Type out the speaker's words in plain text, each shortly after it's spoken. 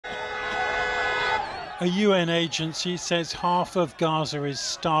A UN agency says half of Gaza is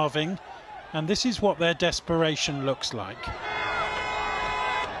starving, and this is what their desperation looks like.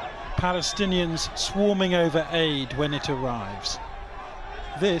 Palestinians swarming over aid when it arrives.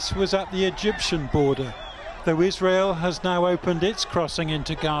 This was at the Egyptian border, though Israel has now opened its crossing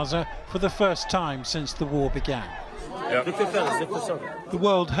into Gaza for the first time since the war began. The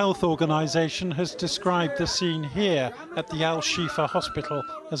World Health Organization has described the scene here at the Al-Shifa hospital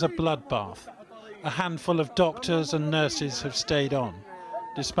as a bloodbath. A handful of doctors and nurses have stayed on,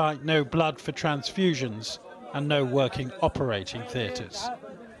 despite no blood for transfusions and no working operating theatres.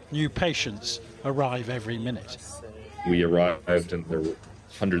 New patients arrive every minute. We arrived and there were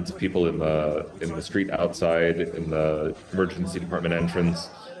hundreds of people in the street outside, in the emergency department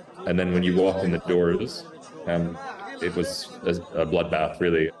entrance, and then when you walk in the doors, it was a bloodbath,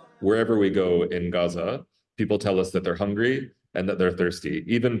 really. Wherever we go in Gaza, people tell us that they're hungry and that they're thirsty.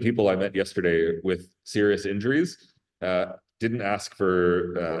 Even people I met yesterday with serious injuries didn't ask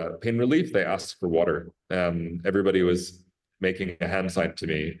for pain relief, they asked for water. Everybody was making a hand sign to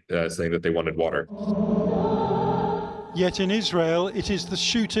me saying that they wanted water. Yet in Israel, it is the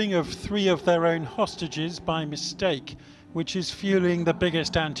shooting of 3 of their own hostages by mistake which is fueling the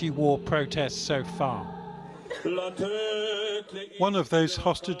biggest anti-war protests so far. One of those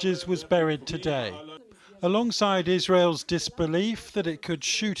hostages was buried today. Alongside Israel's disbelief that it could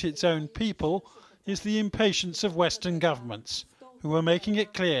shoot its own people is the impatience of Western governments, who are making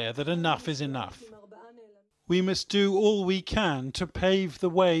it clear that enough is enough. We must do all we can to pave the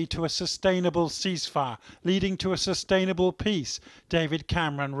way to a sustainable ceasefire, leading to a sustainable peace, David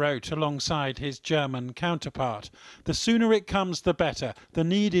Cameron wrote alongside his German counterpart. The sooner it comes, the better. The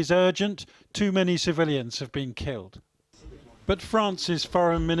need is urgent. Too many civilians have been killed. But France's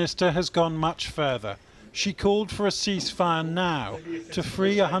foreign minister has gone much further. She called for a ceasefire now to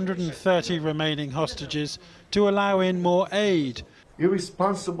free 130 remaining hostages, to allow in more aid.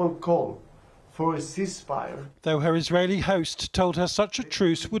 Irresponsible call for a ceasefire. Though her Israeli host told her such a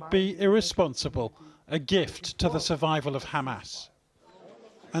truce would be irresponsible, a gift to the survival of Hamas.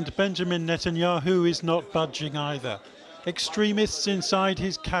 And Benjamin Netanyahu is not budging either. Extremists inside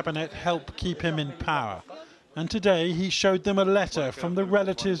his cabinet help keep him in power. And today he showed them a letter from the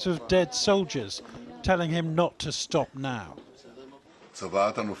relatives of dead soldiers, telling him not to stop now. The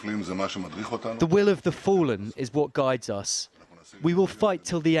will of the fallen is what guides us. We will fight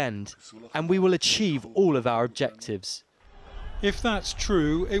till the end, and we will achieve all of our objectives. If that's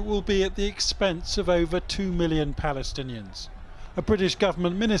true, it will be at the expense of over 2 million Palestinians. A British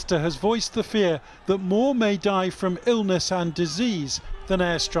government minister has voiced the fear that more may die from illness and disease than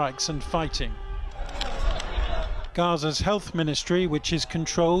airstrikes and fighting. Gaza's health ministry, which is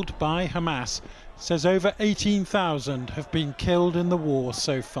controlled by Hamas, says over 18,000 have been killed in the war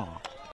so far.